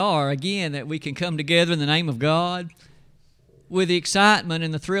Are again that we can come together in the name of God with the excitement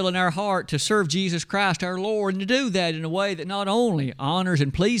and the thrill in our heart to serve Jesus Christ our Lord, and to do that in a way that not only honors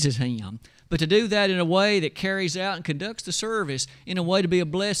and pleases Him, but to do that in a way that carries out and conducts the service in a way to be a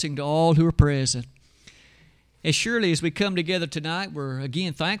blessing to all who are present. As surely as we come together tonight, we're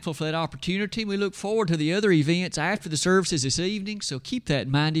again thankful for that opportunity. We look forward to the other events after the services this evening, so keep that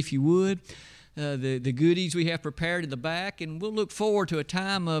in mind if you would. The goodies we have prepared in the back, and we'll look forward to a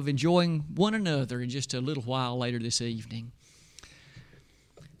time of enjoying one another in just a little while later this evening.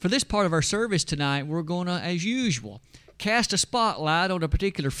 For this part of our service tonight, we're going to, as usual, cast a spotlight on a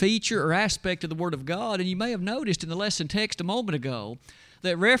particular feature or aspect of the Word of God, and you may have noticed in the lesson text a moment ago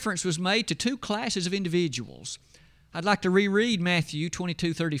that reference was made to two classes of individuals. I'd like to reread Matthew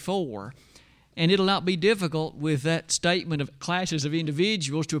 22:34. And it'll not be difficult with that statement of classes of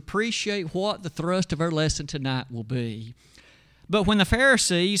individuals to appreciate what the thrust of our lesson tonight will be. But when the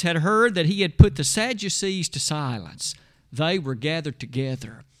Pharisees had heard that He had put the Sadducees to silence, they were gathered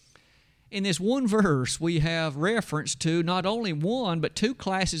together. In this one verse, we have reference to not only one, but two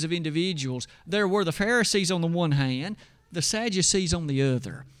classes of individuals. There were the Pharisees on the one hand, the Sadducees on the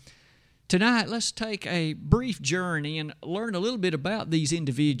other. Tonight, let's take a brief journey and learn a little bit about these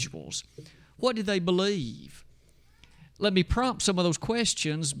individuals. What did they believe? Let me prompt some of those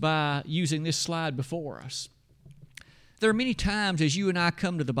questions by using this slide before us. There are many times as you and I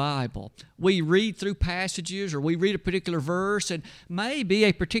come to the Bible, we read through passages or we read a particular verse, and maybe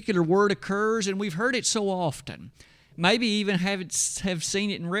a particular word occurs and we've heard it so often. Maybe even have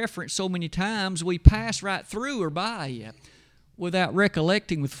seen it in reference so many times we pass right through or by it without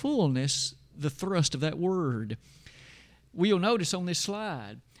recollecting with fullness the thrust of that word. We'll notice on this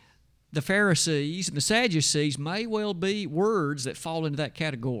slide, the Pharisees and the Sadducees may well be words that fall into that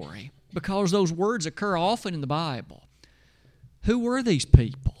category because those words occur often in the Bible. Who were these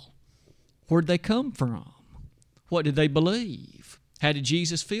people? Where did they come from? What did they believe? How did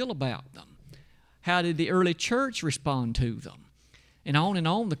Jesus feel about them? How did the early church respond to them? And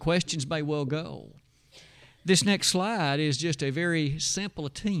on the questions may well go. This next slide is just a very simple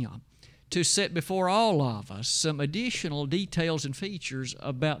attempt to set before all of us some additional details and features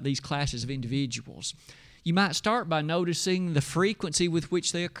about these classes of individuals. You might start by noticing the frequency with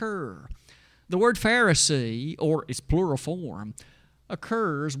which they occur. The word Pharisee, or its plural form,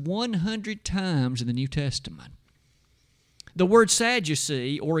 occurs 100 times in the New Testament. The word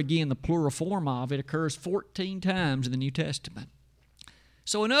Sadducee, or again the plural form of it, occurs 14 times in the New Testament.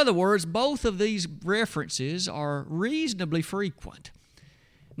 So in other words, both of these references are reasonably frequent.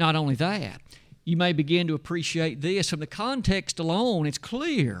 Not only that, you may begin to appreciate this from the context alone. It's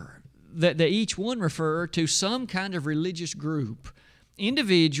clear that they each one refer to some kind of religious group,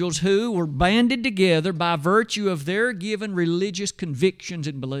 individuals who were banded together by virtue of their given religious convictions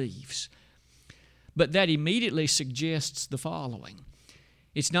and beliefs. But that immediately suggests the following.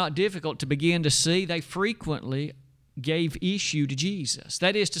 It's not difficult to begin to see they frequently gave issue to Jesus.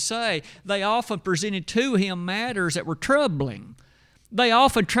 That is to say, they often presented to Him matters that were troubling. They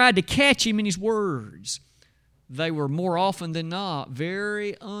often tried to catch Him in His words. They were more often than not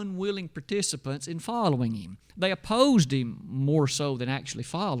very unwilling participants in following Him. They opposed Him more so than actually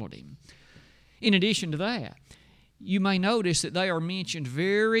followed Him. In addition to that, you may notice that they are mentioned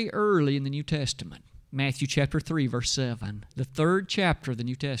very early in the New Testament. Matthew chapter 3, verse 7, the third chapter of the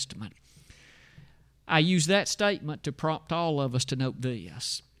New Testament. I use that statement to prompt all of us to note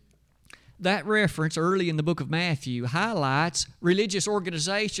this. That reference early in the book of Matthew highlights religious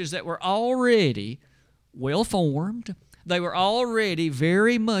organizations that were already well-formed. They were already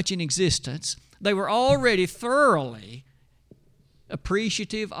very much in existence. They were already thoroughly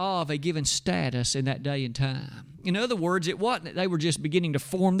appreciative of a given status in that day and time. In other words, it wasn't that they were just beginning to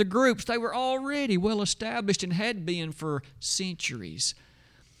form the groups. They were already well-established and had been for centuries.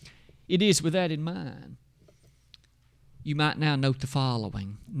 It is with that in mind. You might now note the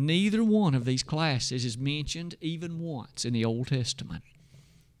following. Neither one of these classes is mentioned even once in the Old Testament.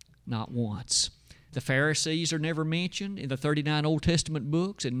 Not once. The Pharisees are never mentioned in the 39 Old Testament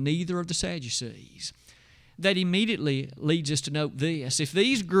books, and neither of the Sadducees. That immediately leads us to note this. If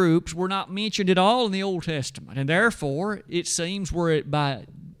these groups were not mentioned at all in the Old Testament, and therefore it seems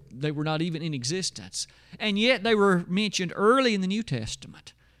they were not even in existence, and yet they were mentioned early in the New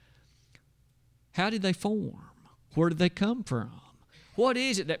Testament, how did they form? Where did they come from? What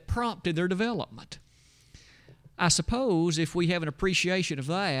is it that prompted their development? I suppose if we have an appreciation of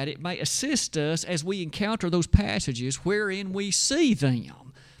that, it may assist us as we encounter those passages wherein we see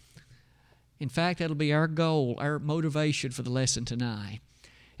them. In fact, that'll be our goal, our motivation for the lesson tonight.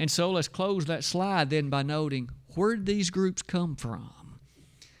 And so let's close that slide then by noting, where did these groups come from?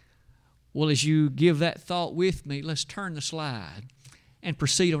 Well, as you give that thought with me, let's turn the slide and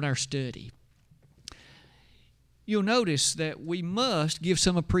proceed on our study. You'll notice that we must give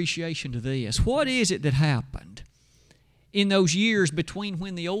some appreciation to this. What is it that happened in those years between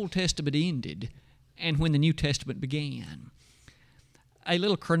when the Old Testament ended and when the New Testament began? A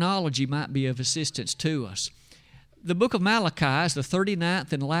little chronology might be of assistance to us. The book of Malachi is the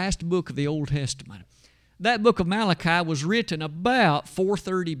 39th and last book of the Old Testament. That book of Malachi was written about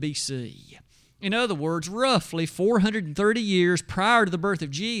 430 B.C. In other words, roughly 430 years prior to the birth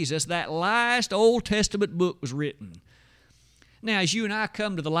of Jesus, that last Old Testament book was written. Now, as you and I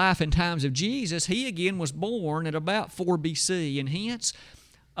come to the life and times of Jesus, he again was born at about 4 B.C., and hence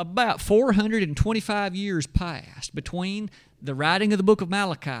about 425 years passed between the writing of the book of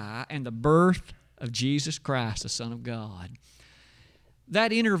Malachi and the birth of Jesus Christ, the Son of God.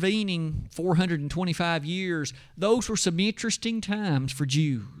 That intervening 425 years, those were some interesting times for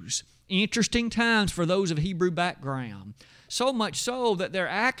Jews. Interesting times for those of Hebrew background. So much so that there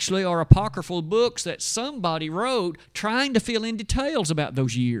actually are apocryphal books that somebody wrote trying to fill in details about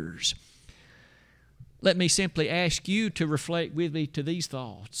those years. Let me simply ask you to reflect with me to these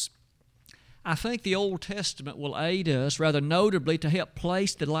thoughts. I think the Old Testament will aid us rather notably to help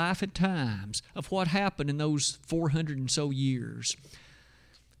place the life and times of what happened in those 400 and so years.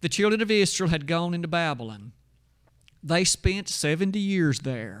 The children of Israel had gone into Babylon. They spent 70 years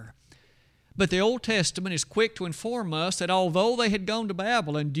there. But the Old Testament is quick to inform us that although they had gone to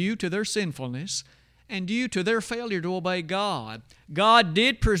Babylon due to their sinfulness and due to their failure to obey God, God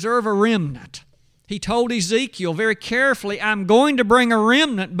did preserve a remnant. He told Ezekiel very carefully, I'm going to bring a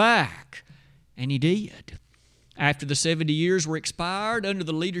remnant back. And he did. After the 70 years were expired, under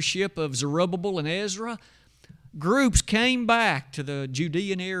the leadership of Zerubbabel and Ezra, groups came back to the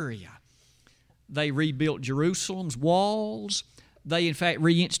Judean area. They rebuilt Jerusalem's walls. They, in fact,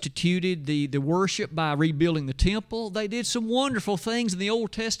 reinstituted the worship by rebuilding the temple. They did some wonderful things, and the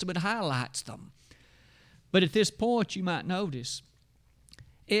Old Testament highlights them. But at this point, you might notice,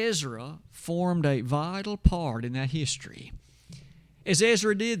 Ezra formed a vital part in that history. As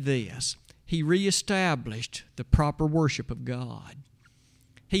Ezra did this, he reestablished the proper worship of God.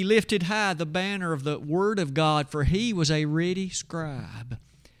 He lifted high the banner of the Word of God, for he was a ready scribe.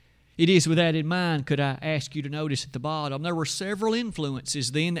 It is with that in mind, could I ask you to notice at the bottom, there were several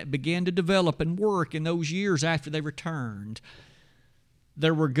influences then that began to develop and work in those years after they returned.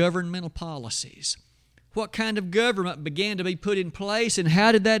 There were governmental policies. What kind of government began to be put in place, and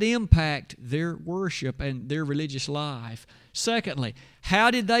how did that impact their worship and their religious life? Secondly, how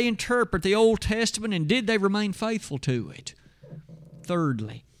did they interpret the Old Testament, and did they remain faithful to it?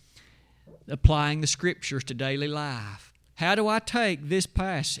 Thirdly, applying the Scriptures to daily life. How do I take this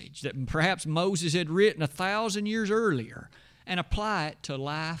passage that perhaps Moses had written 1,000 years earlier and apply it to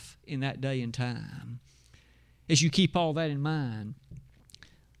life in that day and time? As you keep all that in mind,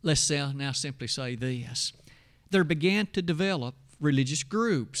 let's now simply say this. There began to develop religious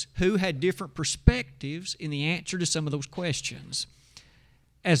groups who had different perspectives in the answer to some of those questions.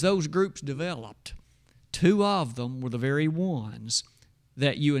 As those groups developed, two of them were the very ones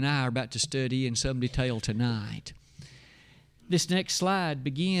that you and I are about to study in some detail tonight. This next slide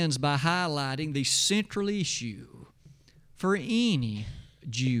begins by highlighting the central issue for any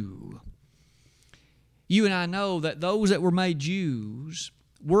Jew. You and I know that those that were made Jews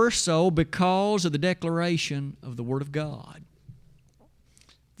were so because of the declaration of the Word of God.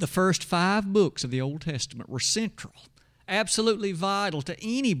 The first 5 books of the Old Testament were central, absolutely vital to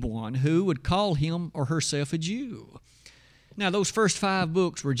anyone who would call him or herself a Jew. Now, those first 5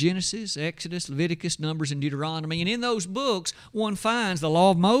 books were Genesis, Exodus, Leviticus, Numbers, and Deuteronomy. And in those books, one finds the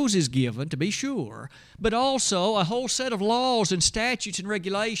law of Moses given, to be sure, but also a whole set of laws and statutes and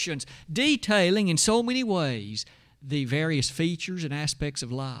regulations detailing in so many ways the various features and aspects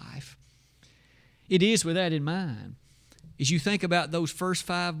of life. It is with that in mind. As you think about those first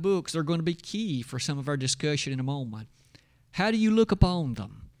 5 books, they're going to be key for some of our discussion in a moment. How do you look upon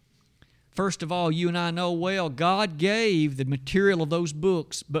them? First of all, you and I know well, God gave the material of those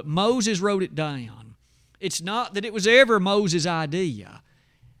books, but Moses wrote it down. It's not that it was ever Moses' idea.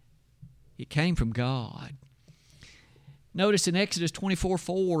 It came from God. Notice in Exodus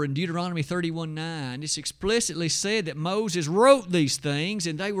 24:4 and Deuteronomy 31:9, it's explicitly said that Moses wrote these things,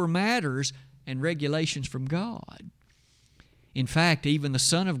 and they were matters and regulations from God. In fact, even the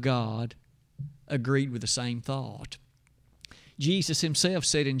Son of God agreed with the same thought. Jesus himself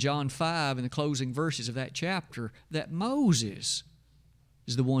said in John 5, in the closing verses of that chapter, that Moses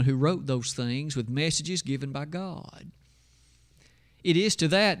is the one who wrote those things with messages given by God. It is to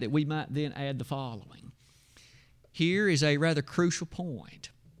that we might then add the following. Here is a rather crucial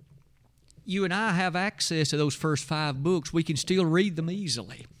point. You and I have access to those first 5 books. We can still read them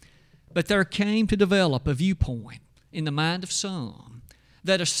easily. But there came to develop a viewpoint in the mind of some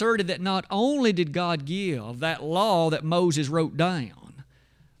that asserted that not only did God give that law that Moses wrote down,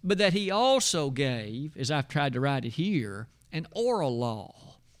 but that He also gave, as I've tried to write it here, an oral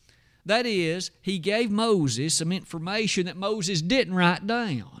law. That is, He gave Moses some information that Moses didn't write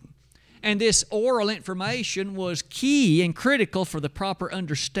down. And this oral information was key and critical for the proper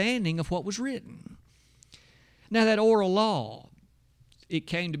understanding of what was written. Now, that oral law, it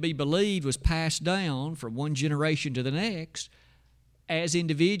came to be believed, was passed down from one generation to the next as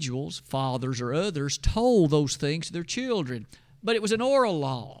individuals, fathers or others, told those things to their children. But it was an oral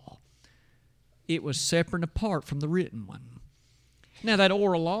law. It was separate and apart from the written one. Now, that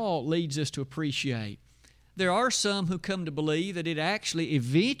oral law leads us to appreciate there are some who come to believe that it actually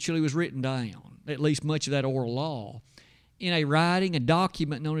eventually was written down, at least much of that oral law, in a writing, a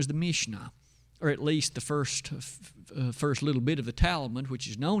document known as the Mishnah, or at least the first little bit of the Talmud, which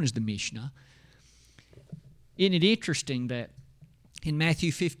is known as the Mishnah. Isn't it interesting that in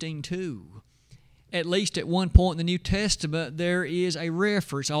Matthew 15:2, at least at one point in the New Testament, there is a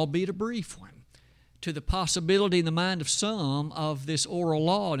reference, albeit a brief one, to the possibility in the mind of some of this oral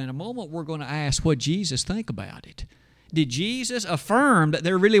law. And in a moment we're going to ask what Jesus think about it. Did Jesus affirm that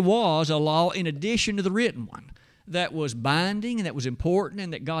there really was a law in addition to the written one that was binding and that was important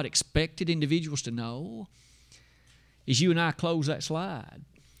and that God expected individuals to know? As you and I close that slide,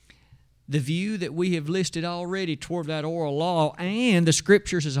 the view that we have listed already toward that oral law and the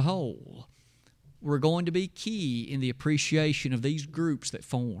Scriptures as a whole were going to be key in the appreciation of these groups that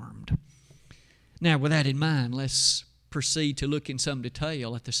formed. Now, with that in mind, let's proceed to look in some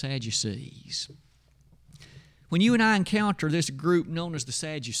detail at the Sadducees. When you and I encounter this group known as the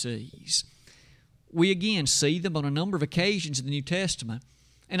Sadducees, we again see them on a number of occasions in the New Testament.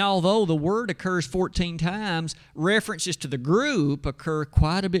 And although the word occurs 14 times, references to the group occur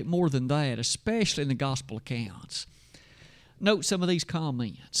quite a bit more than that, especially in the gospel accounts. Note some of these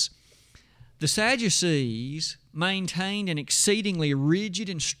comments. The Sadducees maintained an exceedingly rigid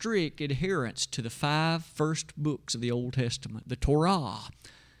and strict adherence to the 5 first books of the Old Testament, the Torah,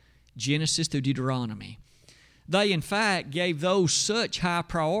 Genesis through Deuteronomy. They, in fact, gave those such high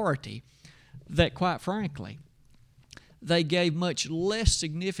priority that, quite frankly, they gave much less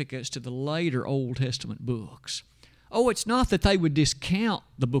significance to the later Old Testament books. Oh, it's not that they would discount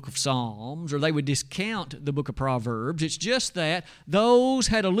the book of Psalms or they would discount the book of Proverbs. It's just that those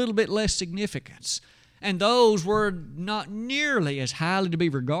had a little bit less significance. And those were not nearly as highly to be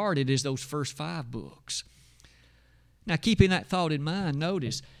regarded as those first 5 books. Now, keeping that thought in mind,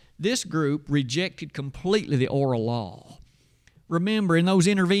 notice this group rejected completely the oral law. Remember, in those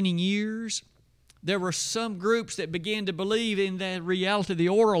intervening years, there were some groups that began to believe in the reality of the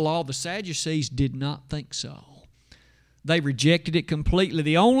oral law. The Sadducees did not think so. They rejected it completely.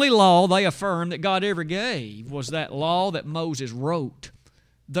 The only law they affirmed that God ever gave was that law that Moses wrote.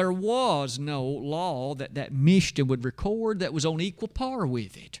 There was no law that Mishnah would record that was on equal par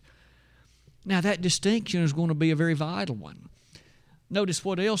with it. Now, that distinction is going to be a very vital one. Notice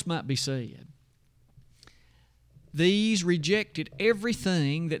what else might be said. These rejected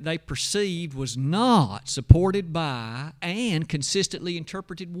everything that they perceived was not supported by and consistently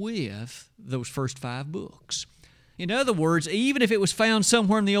interpreted with those first 5 books. In other words, even if it was found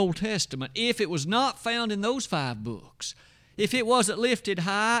somewhere in the Old Testament, if it was not found in those 5 books, if it wasn't lifted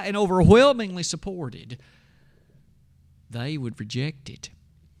high and overwhelmingly supported, they would reject it.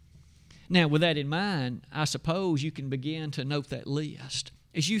 Now, with that in mind, I suppose you can begin to note that list.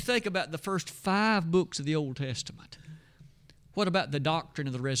 As you think about the first 5 books of the Old Testament, what about the doctrine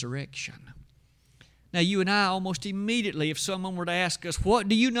of the resurrection? Now, you and I almost immediately, if someone were to ask us, what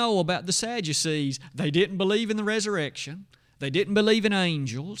do you know about the Sadducees? They didn't believe in the resurrection. They didn't believe in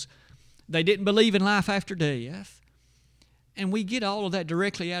angels. They didn't believe in life after death. And we get all of that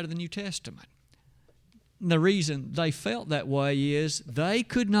directly out of the New Testament. And the reason they felt that way is they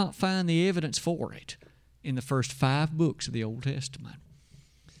could not find the evidence for it in the first 5 books of the Old Testament.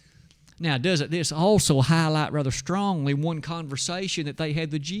 Now, doesn't this also highlight rather strongly one conversation that they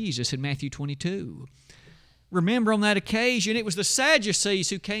had with Jesus in Matthew 22? Remember, on that occasion, it was the Sadducees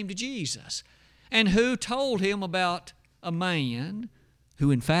who came to Jesus and who told him about a man who,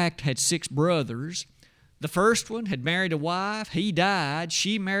 in fact, had 6 brothers. The first one had married a wife. He died.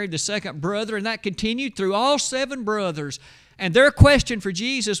 She married the second brother, and that continued through all 7 brothers. And their question for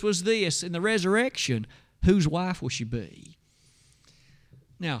Jesus was this: in the resurrection, whose wife will she be?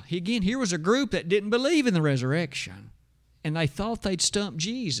 Now, again, here was a group that didn't believe in the resurrection, and they thought they'd stump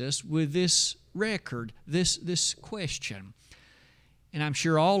Jesus with this record, this question. And I'm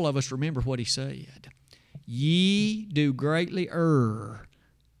sure all of us remember what he said. Ye do greatly err,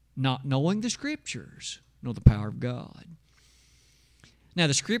 not knowing the Scriptures, nor the power of God. Now,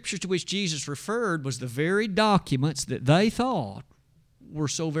 the Scriptures to which Jesus referred was the very documents that they thought were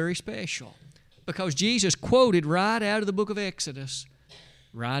so very special, because Jesus quoted right out of the book of Exodus,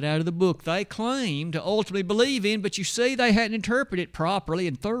 right out of the book they claimed to ultimately believe in, but you see, they hadn't interpreted it properly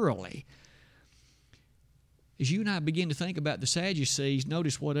and thoroughly. As you and I begin to think about the Sadducees,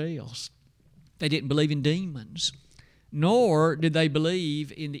 notice what else. They didn't believe in demons, nor did they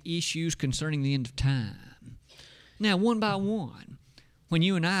believe in the issues concerning the end of time. Now, one by one, when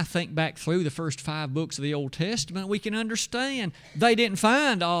you and I think back through the first 5 books of the Old Testament, we can understand they didn't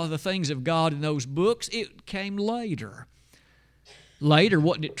find all the things of God in those books. It came later. Later,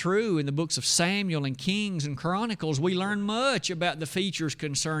 wasn't it true in the books of Samuel and Kings and Chronicles, we learn much about the features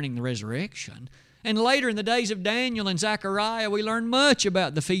concerning the resurrection. And later in the days of Daniel and Zechariah, we learn much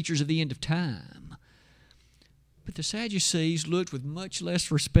about the features of the end of time. But the Sadducees looked with much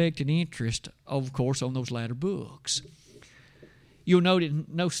less respect and interest, of course, on those latter books. You'll note it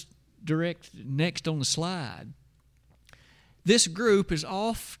next on the slide. This group is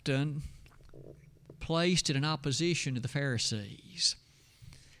often placed in an opposition to the Pharisees.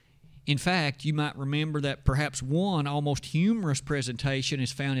 In fact, you might remember that perhaps one almost humorous presentation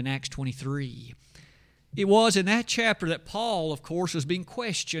is found in Acts 23. It was in that chapter that Paul, of course, was being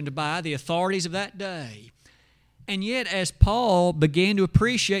questioned by the authorities of that day. And yet, as Paul began to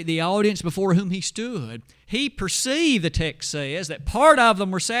appreciate the audience before whom he stood, he perceived, the text says, that part of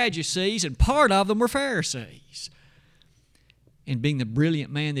them were Sadducees and part of them were Pharisees. And being the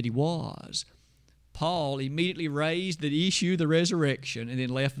brilliant man that he was, Paul immediately raised the issue of the resurrection and then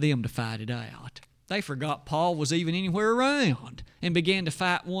left them to fight it out. They forgot Paul was even anywhere around and began to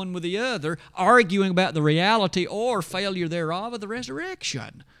fight one with the other, arguing about the reality or failure thereof of the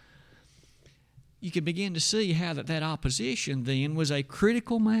resurrection. You can begin to see how that opposition then was a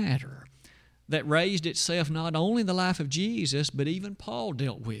critical matter that raised itself not only in the life of Jesus, but even Paul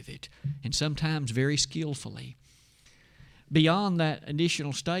dealt with it, and sometimes very skillfully. Beyond that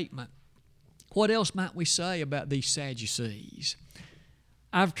additional statement, what else might we say about these Sadducees?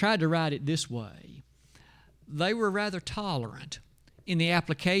 I've tried to write it this way. They were rather tolerant in the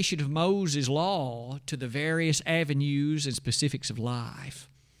application of Moses' law to the various avenues and specifics of life.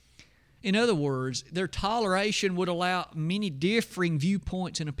 In other words, their toleration would allow many differing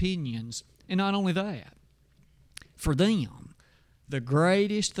viewpoints and opinions. And not only that, for them, the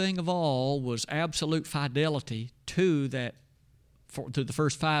greatest thing of all was absolute fidelity to the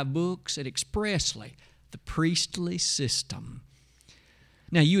first 5 books and expressly the priestly system.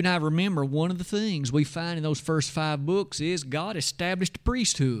 Now, you and I remember one of the things we find in those first 5 books is God established a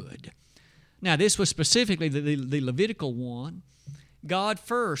priesthood. Now, this was specifically the Levitical one. God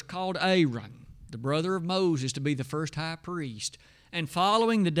first called Aaron, the brother of Moses, to be the first high priest. And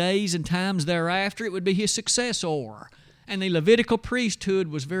following the days and times thereafter, it would be his successor. And the Levitical priesthood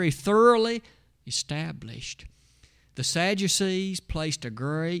was very thoroughly established. The Sadducees placed a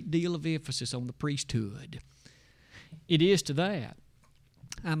great deal of emphasis on the priesthood. It is to that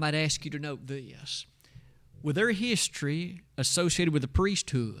I might ask you to note this. With their history associated with the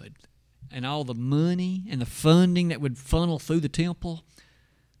priesthood and all the money and the funding that would funnel through the temple,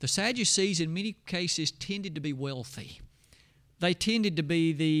 the Sadducees in many cases tended to be wealthy. They tended to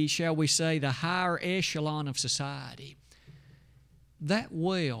be the higher echelon of society. That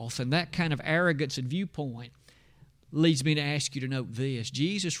wealth and that kind of arrogance and viewpoint leads me to ask you to note this.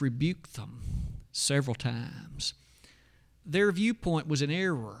 Jesus rebuked them several times. Their viewpoint was an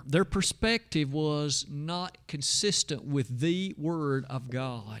error. Their perspective was not consistent with the Word of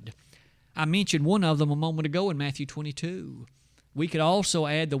God. I mentioned one of them a moment ago in Matthew 22. We could also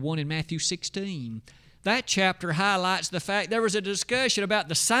add the one in Matthew 16. That chapter highlights the fact there was a discussion about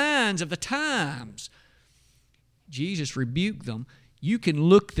the signs of the times. Jesus rebuked them. You can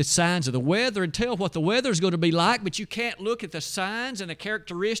look at the signs of the weather and tell what the weather is going to be like, but you can't look at the signs and the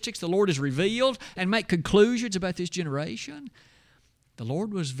characteristics the Lord has revealed and make conclusions about this generation. The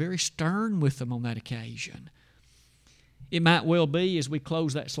Lord was very stern with them on that occasion. It might well be, as we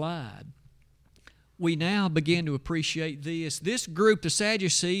close that slide, we now begin to appreciate this. This group, the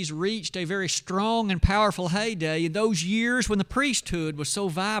Sadducees, reached a very strong and powerful heyday in those years when the priesthood was so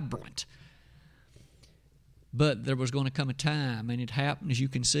vibrant. But there was going to come a time, and it happened, as you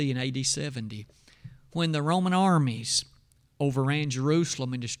can see, in AD 70, when the Roman armies overran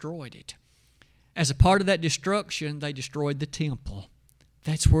Jerusalem and destroyed it. As a part of that destruction, they destroyed the temple.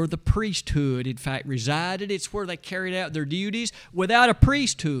 That's where the priesthood, in fact, resided. It's where they carried out their duties. Without a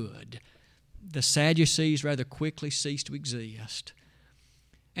priesthood, the Sadducees rather quickly ceased to exist.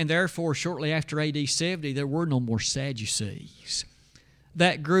 And therefore, shortly after AD 70, there were no more Sadducees.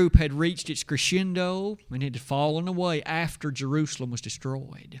 That group had reached its crescendo and had fallen away after Jerusalem was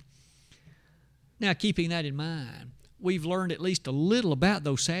destroyed. Now, keeping that in mind, we've learned at least a little about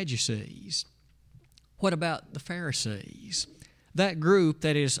those Sadducees. What about the Pharisees? That group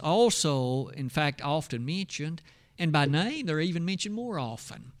that is also, in fact, often mentioned, and by name they're even mentioned more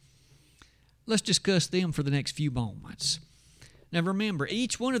often. Let's discuss them for the next few moments. Now remember,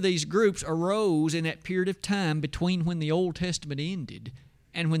 each one of these groups arose in that period of time between when the Old Testament ended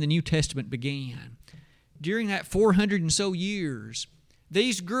and when the New Testament began. During that 400 and so years,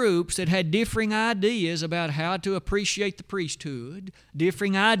 these groups that had differing ideas about how to appreciate the priesthood,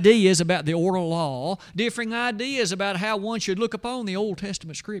 differing ideas about the oral law, differing ideas about how one should look upon the Old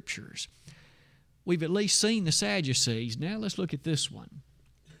Testament Scriptures. We've at least seen the Sadducees. Now let's look at this one.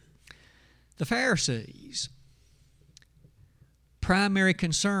 The Pharisees. Primary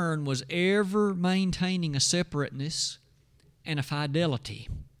concern was ever maintaining a separateness and a fidelity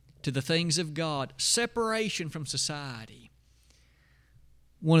to the things of God, separation from society.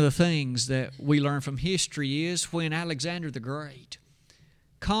 One of the things that we learn from history is when Alexander the Great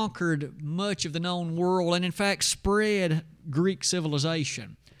conquered much of the known world and in fact spread Greek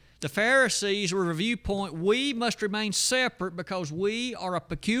civilization. The Pharisees were of a viewpoint, we must remain separate because we are a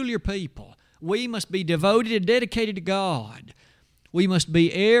peculiar people. We must be devoted and dedicated to God. We must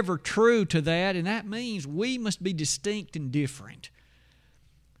be ever true to that, and that means we must be distinct and different.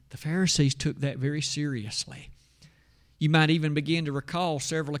 The Pharisees took that very seriously. You might even begin to recall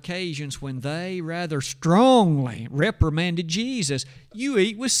several occasions when they rather strongly reprimanded Jesus. You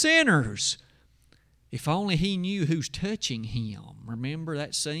eat with sinners. If only he knew who's touching him. Remember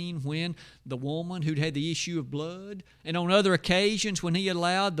that scene when the woman who'd had the issue of blood, and on other occasions when he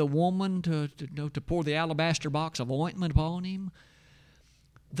allowed the woman to pour the alabaster box of ointment upon him?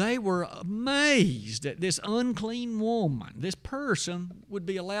 They were amazed that this unclean woman, this person, would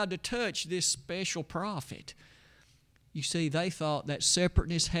be allowed to touch this special prophet. You see, they thought that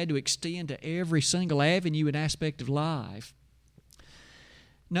separateness had to extend to every single avenue and aspect of life.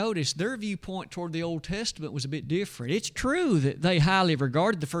 Notice their viewpoint toward the Old Testament was a bit different. It's true that they highly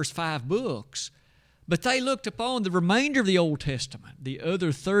regarded the first 5 books, but they looked upon the remainder of the Old Testament, the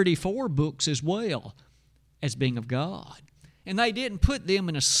other 34 books as well, as being of God. And they didn't put them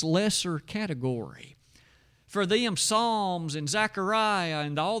in a lesser category. For them, Psalms and Zechariah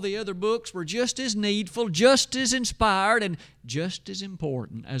and all the other books were just as needful, just as inspired, and just as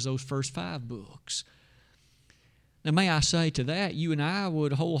important as those first 5 books. Now, may I say to that, you and I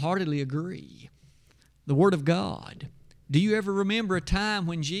would wholeheartedly agree. The Word of God. Do you ever remember a time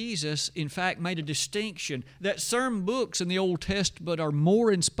when Jesus, in fact, made a distinction that certain books in the Old Testament are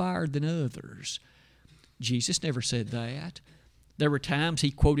more inspired than others? Jesus never said that. There were times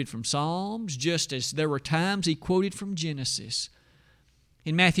he quoted from Psalms, just as there were times he quoted from Genesis.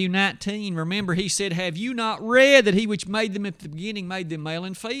 In Matthew 19, remember, he said, have you not read that he which made them at the beginning made them male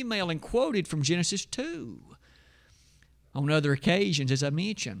and female, and quoted from Genesis 2. On other occasions, as I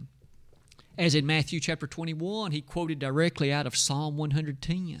mentioned, as in Matthew chapter 21, he quoted directly out of Psalm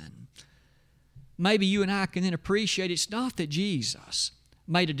 110. Maybe you and I can then appreciate it's not that Jesus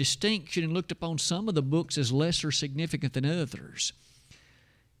made a distinction and looked upon some of the books as lesser significant than others.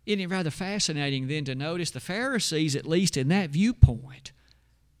 Isn't it rather fascinating then to notice the Pharisees, at least in that viewpoint,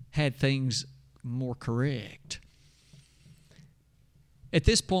 had things more correct? At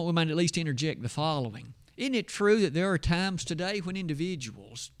this point, we might at least interject the following. Isn't it true that there are times today when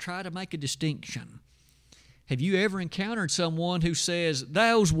individuals try to make a distinction? Have you ever encountered someone who says,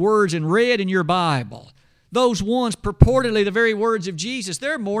 those words in red in your Bible, those ones purportedly the very words of Jesus,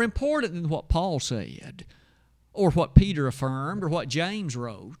 they're more important than what Paul said, or what Peter affirmed, or what James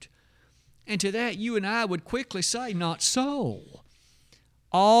wrote? And to that you and I would quickly say, not so.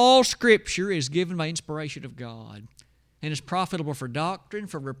 All Scripture is given by inspiration of God, and is profitable for doctrine,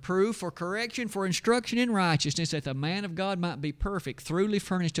 for reproof, for correction, for instruction in righteousness, that the man of God might be perfect, thoroughly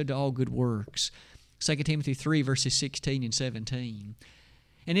furnished unto all good works. 2 Timothy 3, verses 16 and 17.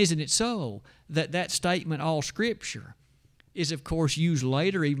 And isn't it so that that statement, all Scripture, is of course used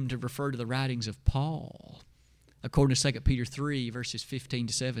later even to refer to the writings of Paul, according to 2 Peter 3, verses 15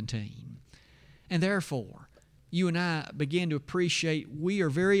 to 17. And therefore, you and I begin to appreciate we are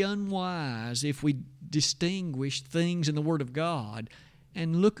very unwise if we distinguish things in the Word of God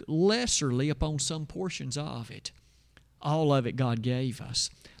and look lesserly upon some portions of it. All of it God gave us.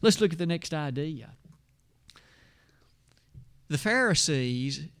 Let's look at the next idea. The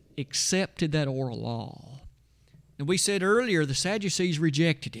Pharisees accepted that oral law. And we said earlier the Sadducees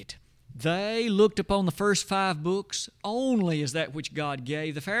rejected it. They looked upon the first 5 books only as that which God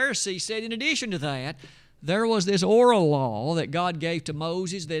gave. The Pharisees said, in addition to that, there was this oral law that God gave to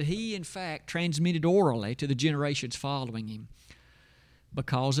Moses that he, in fact, transmitted orally to the generations following him.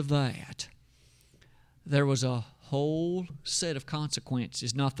 Because of that, there was a whole set of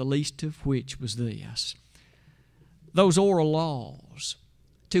consequences, not the least of which was this. Those oral laws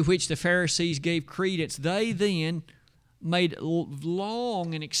to which the Pharisees gave credence, they then made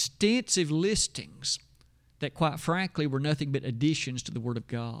long and extensive listings that, quite frankly, were nothing but additions to the Word of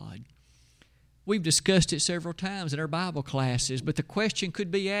God. We've discussed it several times in our Bible classes, but the question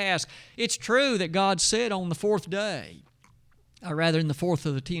could be asked, it's true that God said on the 4th day, or rather in the 4th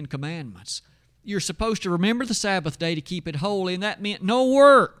of the 10 Commandments, you're supposed to remember the Sabbath day to keep it holy, and that meant no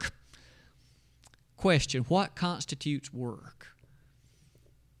work. Question, what constitutes work?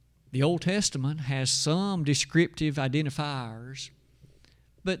 The Old Testament has some descriptive identifiers,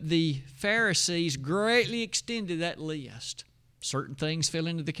 but the Pharisees greatly extended that list. Certain things fell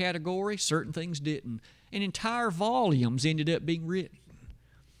into the category, certain things didn't. And entire volumes ended up being written.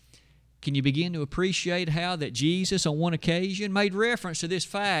 Can you begin to appreciate how that Jesus on one occasion made reference to this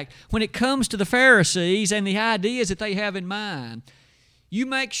fact? When it comes to the Pharisees and the ideas that they have in mind, you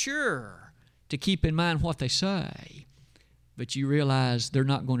make sure to keep in mind what they say, but you realize they're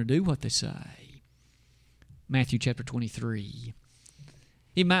not going to do what they say. Matthew chapter 23.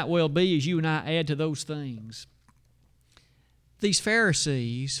 It might well be as you and I add to those things. These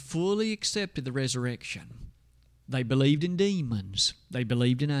Pharisees fully accepted the resurrection. They believed in demons. They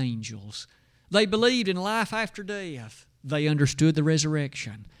believed in angels. They believed in life after death. They understood the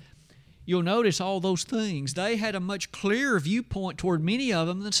resurrection. You'll notice all those things. They had a much clearer viewpoint toward many of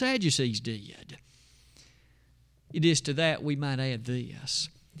them than the Sadducees did. It is to that we might add this.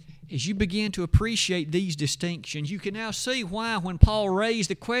 As you begin to appreciate these distinctions, you can now see why when Paul raised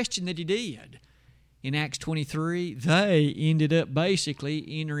the question that he did in Acts 23, they ended up basically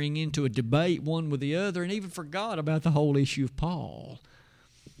entering into a debate one with the other and even forgot about the whole issue of Paul.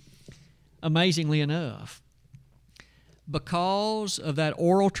 Amazingly enough, because of that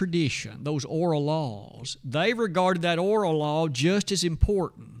oral tradition, those oral laws, they regarded that oral law just as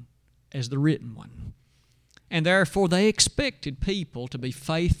important as the written one. And therefore they expected people to be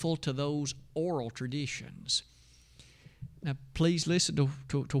faithful to those oral traditions. Now please listen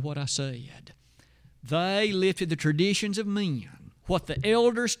to what I said. They lifted the traditions of men, what the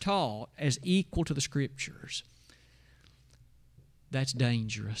elders taught, as equal to the Scriptures. That's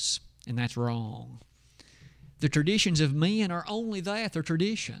dangerous, and that's wrong. The traditions of men are only that, they're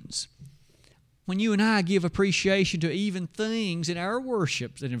traditions. When you and I give appreciation to even things in our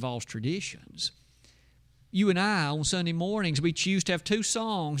worship that involves traditions, you and I, on Sunday mornings, we choose to have 2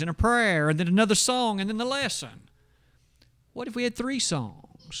 songs and a prayer and then another song and then the lesson. What if we had 3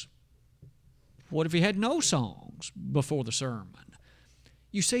 songs? What if we had no songs before the sermon?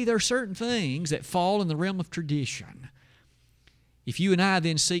 You see, there are certain things that fall in the realm of tradition. If you and I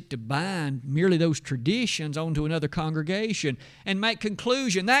then seek to bind merely those traditions onto another congregation and make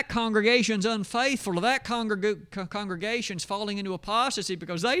conclusion that congregation's unfaithful or that congregation's falling into apostasy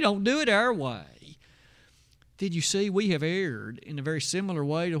because they don't do it our way, did you see we have erred in a very similar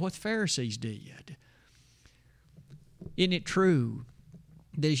way to what the Pharisees did? Isn't it true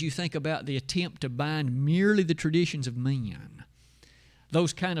that as you think about the attempt to bind merely the traditions of men,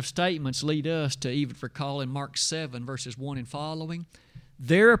 those kind of statements lead us to even recall in Mark 7, verses 1 and following,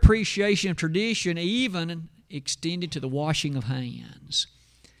 their appreciation of tradition even extended to the washing of hands.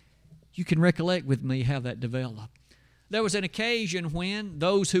 You can recollect with me how that developed. There was an occasion when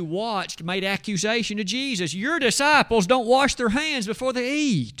those who watched made accusation to Jesus, your disciples don't wash their hands before they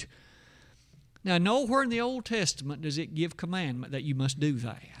eat. Now, nowhere in the Old Testament does it give commandment that you must do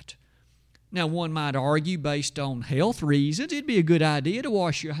that. Now, one might argue based on health reasons, it'd be a good idea to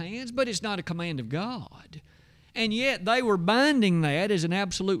wash your hands, but it's not a command of God. And yet they were binding that as an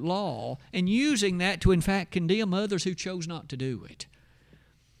absolute law and using that to, in fact, condemn others who chose not to do it.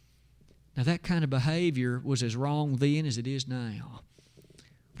 Now, that kind of behavior was as wrong then as it is now.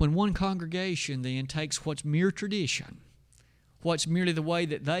 When one congregation then takes what's mere tradition, what's merely the way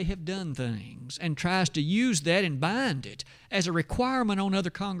that they have done things, and tries to use that and bind it as a requirement on other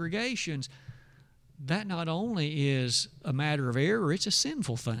congregations, that not only is a matter of error, it's a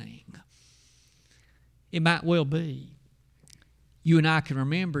sinful thing. It might well be. You and I can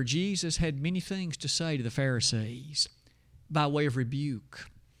remember Jesus had many things to say to the Pharisees by way of rebuke.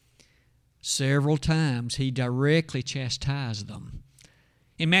 Several times he directly chastised them.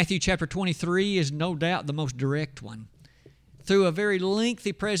 In Matthew chapter 23 is no doubt the most direct one. through a very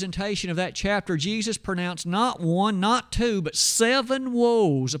lengthy presentation of that chapter, Jesus pronounced not one, not two, but 7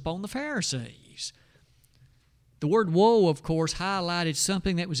 woes upon the Pharisees. The word woe, of course, highlighted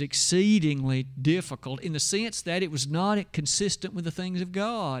something that was exceedingly difficult in the sense that it was not consistent with the things of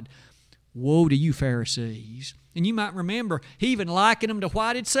God. Woe to you, Pharisees. And you might remember, he even likened them to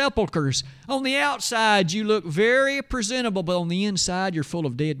whited sepulchres. On the outside, you look very presentable, but on the inside, you're full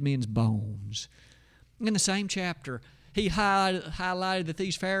of dead men's bones. In the same chapter, he highlighted that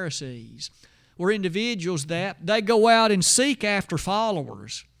these Pharisees were individuals that they go out and seek after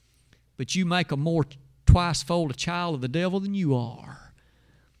followers, but you make them more twice-fold a child of the devil than you are.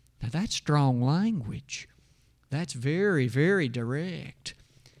 Now that's strong language. That's very, very direct.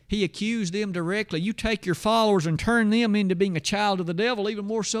 He accused them directly. You take your followers and turn them into being a child of the devil even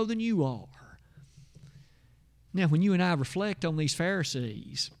more so than you are. Now, when you and I reflect on these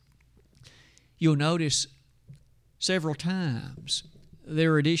Pharisees, you'll notice several times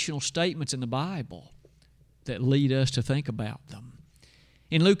there are additional statements in the Bible that lead us to think about them.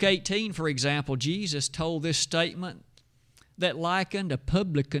 In Luke 18, for example, Jesus told this statement that likened a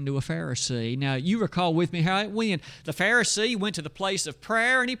publican to a Pharisee. Now, you recall with me how it went. The Pharisee went to the place of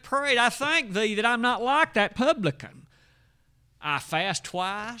prayer and he prayed, I thank thee that I'm not like that publican. I fast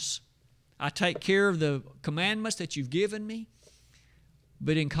twice. I take care of the commandments that you've given me.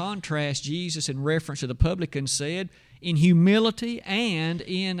 But in contrast, Jesus, in reference to the publican, said, in humility and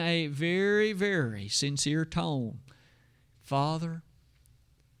in a very, very sincere tone, Father,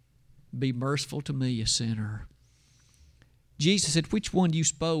 be merciful to me, a sinner. Jesus said, which one do you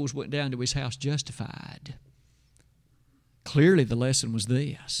suppose went down to his house justified? Clearly the lesson was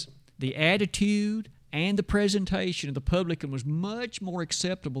this. The attitude and the presentation of the publican was much more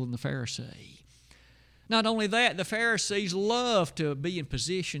acceptable than the Pharisee. Not only that, the Pharisees loved to be in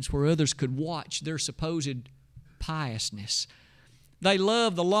positions where others could watch their supposed piousness. They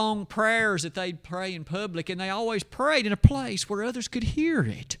loved the long prayers that they'd pray in public, and they always prayed in a place where others could hear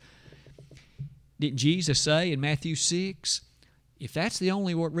it. Didn't Jesus say in Matthew 6, if that's the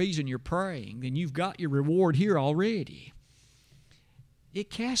only reason you're praying, then you've got your reward here already. It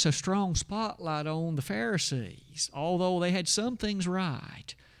casts a strong spotlight on the Pharisees. Although they had some things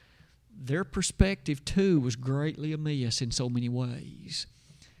right, their perspective too was greatly amiss in so many ways.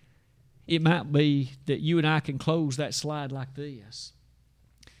 It might be that you and I can close that slide like this.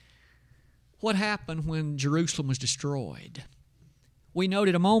 What happened when Jerusalem was destroyed? We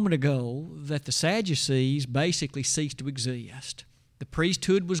noted a moment ago that the Sadducees basically ceased to exist. The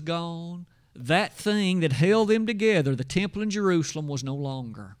priesthood was gone. That thing that held them together, the temple in Jerusalem, was no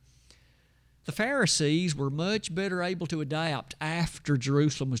longer. The Pharisees were much better able to adapt after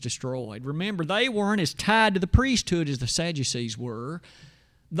Jerusalem was destroyed. Remember, they weren't as tied to the priesthood as the Sadducees were.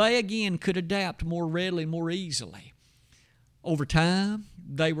 They again could adapt more readily, more easily. Over time,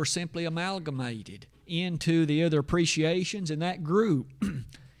 they were simply amalgamated into the other appreciations, and that group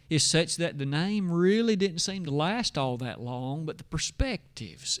is such that the name really didn't seem to last all that long, but the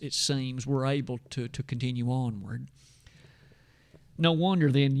perspectives, it seems, were able to continue onward. No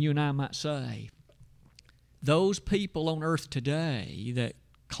wonder then you and I might say, those people on earth today that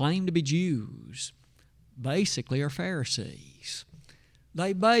claim to be Jews basically are Pharisees.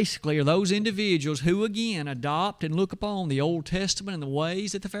 They basically are those individuals who again adopt and look upon the Old Testament in the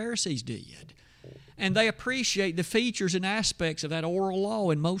ways that the Pharisees did. And they appreciate the features and aspects of that oral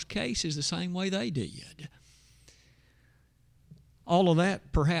law in most cases the same way they did. All of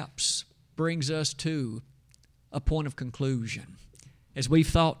that perhaps brings us to a point of conclusion. As we've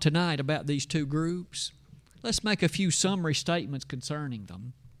thought tonight about these two groups, let's make a few summary statements concerning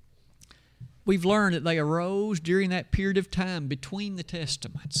them. We've learned that they arose during that period of time between the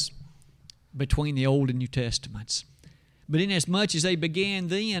Testaments, between the Old and New Testaments. But inasmuch as they began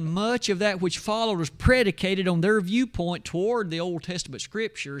then, much of that which followed was predicated on their viewpoint toward the Old Testament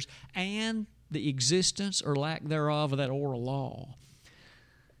Scriptures and the existence or lack thereof of that oral law.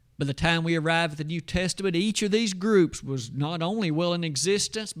 By the time we arrive at the New Testament, each of these groups was not only well in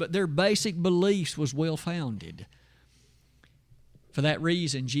existence, but their basic beliefs was well founded. For that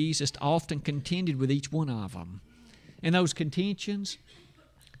reason, Jesus often contended with each one of them. And those contentions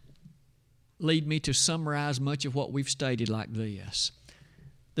lead me to summarize much of what we've stated like this.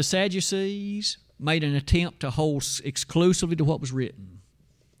 The Sadducees made an attempt to hold exclusively to what was written.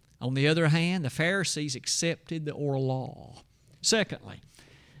 On the other hand, the Pharisees accepted the oral law. Secondly,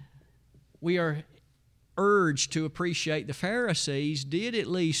 we are urged to appreciate the Pharisees did at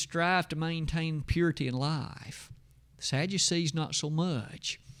least strive to maintain purity in life. The Sadducees not so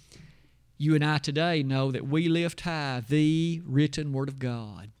much. You and I today know that we lift high the written Word of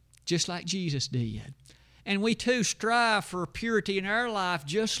God, just like Jesus did. And we too strive for purity in our life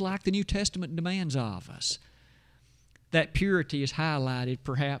just like the New Testament demands of us. That purity is highlighted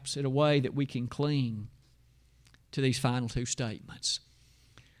perhaps in a way that we can cling to these final two statements.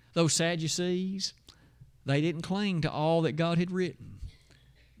 Those Sadducees, they didn't cling to all that God had written.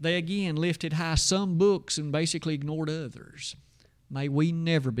 They again lifted high some books and basically ignored others. May we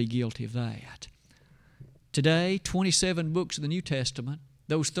never be guilty of that. Today, 27 books of the New Testament,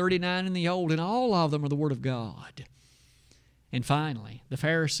 those 39 in the Old, and all of them are the Word of God. And finally, the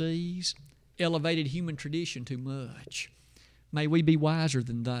Pharisees elevated human tradition too much. May we be wiser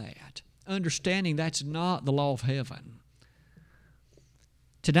than that, understanding that's not the law of heaven.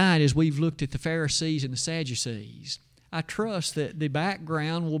 Tonight, as we've looked at the Pharisees and the Sadducees, I trust that the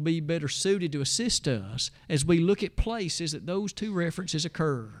background will be better suited to assist us as we look at places that those two references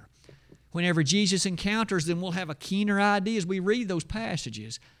occur. Whenever Jesus encounters them, we'll have a keener idea as we read those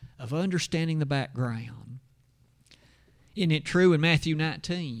passages of understanding the background. Isn't it true in Matthew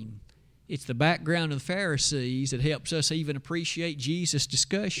 19? It's the background of the Pharisees that helps us even appreciate Jesus'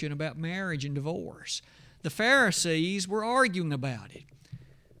 discussion about marriage and divorce. The Pharisees were arguing about it.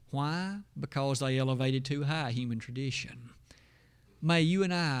 Why? Because they elevated too high human tradition. May you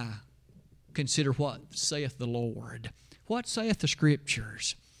and I consider what saith the Lord. What saith the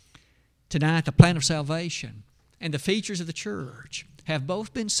Scriptures? Tonight, the plan of salvation and the features of the church have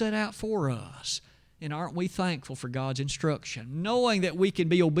both been set out for us. And aren't we thankful for God's instruction, knowing that we can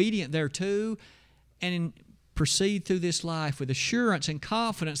be obedient thereto and proceed through this life with assurance and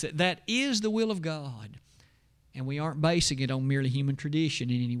confidence that that is the will of God. And we aren't basing it on merely human tradition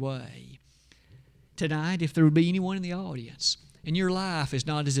in any way. Tonight, if there would be anyone in the audience and your life is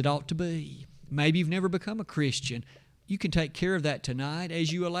not as it ought to be, maybe you've never become a Christian, you can take care of that tonight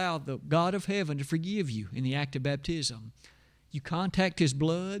as you allow the God of heaven to forgive you in the act of baptism. You contact His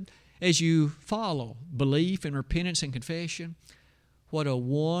blood as you follow belief and repentance and confession. What a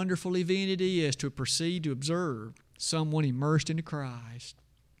wonderful event it is to proceed to observe someone immersed into Christ.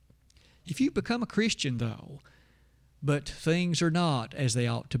 If you become a Christian, though, but things are not as they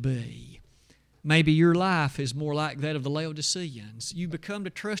ought to be, maybe your life is more like that of the Laodiceans. You become to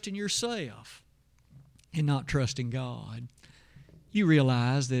trust in yourself and not trust in God. You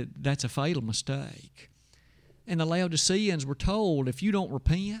realize that that's a fatal mistake. And the Laodiceans were told, if you don't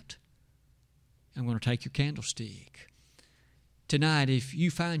repent, I'm going to take your candlestick. Tonight, if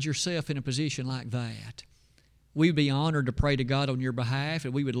you find yourself in a position like that, we'd be honored to pray to God on your behalf,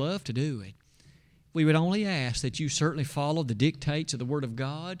 and we would love to do it. We would only ask that you certainly follow the dictates of the Word of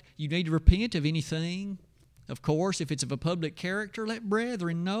God. You need to repent of anything. Of course, if it's of a public character, let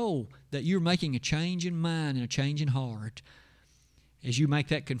brethren know that you're making a change in mind and a change in heart. As you make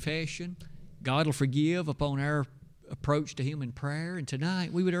that confession, God will forgive upon our approach to Him in prayer. And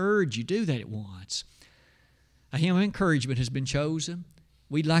tonight, we would urge you, do that at once. A hymn of encouragement has been chosen.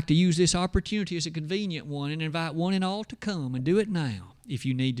 We'd like to use this opportunity as a convenient one and invite one and all to come and do it now if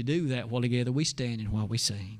you need to do that while together we stand and while we sing.